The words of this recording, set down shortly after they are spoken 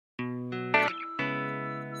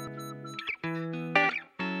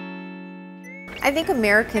I think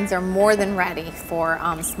Americans are more than ready for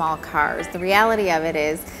small cars. The reality of it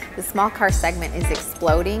is the small car segment is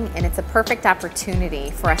exploding, and it's a perfect opportunity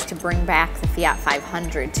for us to bring back the Fiat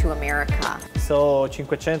 500 to America. So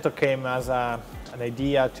 500 came as an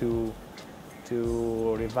idea to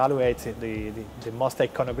reevaluate the most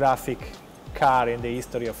iconographic car in the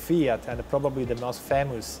history of Fiat, and probably the most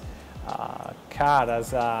famous car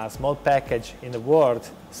as a small package in the world.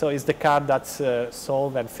 So it's the car that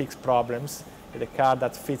solves and fixes problems, the car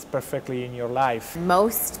that fits perfectly in your life.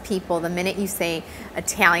 Most people, the minute you say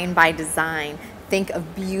Italian by design, think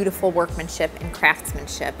of beautiful workmanship and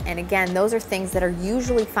craftsmanship. And again, those are things that are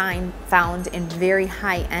usually found in very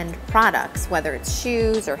high-end products, whether it's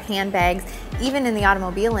shoes or handbags. Even in the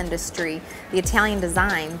automobile industry, the Italian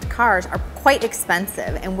designed cars are quite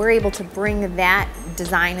expensive, and we're able to bring that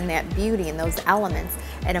design and that beauty and those elements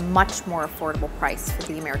at a much more affordable price for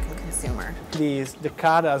the American consumer. The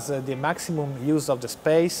car has the maximum use of the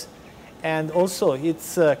space, and also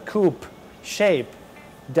its coupe shape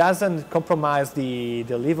doesn't compromise the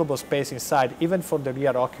livable space inside, even for the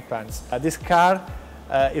rear occupants. This car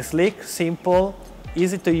is sleek, simple,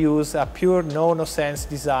 easy to use, a pure no-nonsense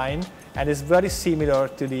design, and is very similar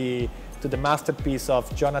to the masterpiece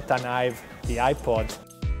of Jonathan Ive, the iPod.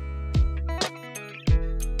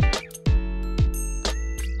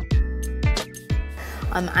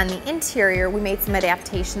 On the interior, we made some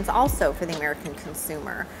adaptations also for the American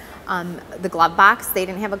consumer. The glove box, they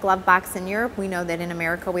didn't have a glove box in Europe. We know that in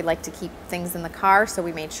America we like to keep things in the car, so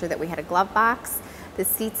we made sure that we had a glove box. The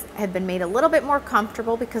seats have been made a little bit more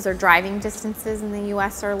comfortable because our driving distances in the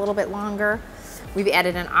US are a little bit longer. We've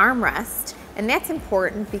added an armrest, and that's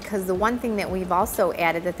important because the one thing that we've also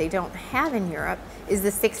added that they don't have in Europe is the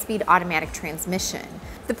 6-speed automatic transmission.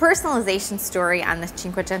 The personalization story on the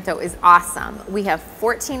 500 is awesome. We have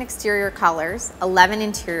 14 exterior colors, 11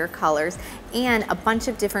 interior colors, and a bunch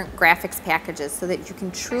of different graphics packages so that you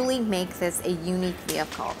can truly make this a unique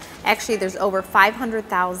vehicle. Actually, there's over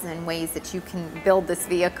 500,000 ways that you can build this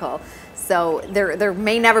vehicle, so there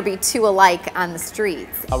may never be two alike on the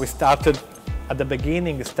streets. We started at the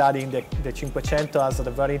beginning studying the 500 as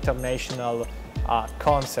a very international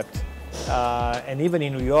concept. And even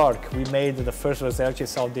in New York, we made the first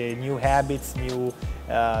researches of the new habits, new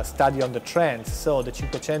study on the trends. So the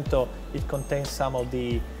 500, it contains some of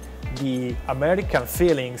the American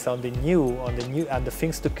feelings on the new and the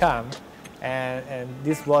things to come. And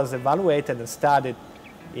this was evaluated and studied,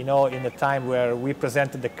 in the time where we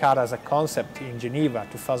presented the car as a concept in Geneva,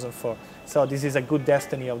 2004. So this is a good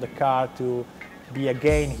destiny of the car to be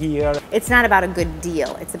again here. It's not about a good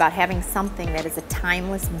deal. It's about having something that is a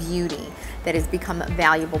timeless beauty that has become a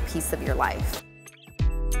valuable piece of your life.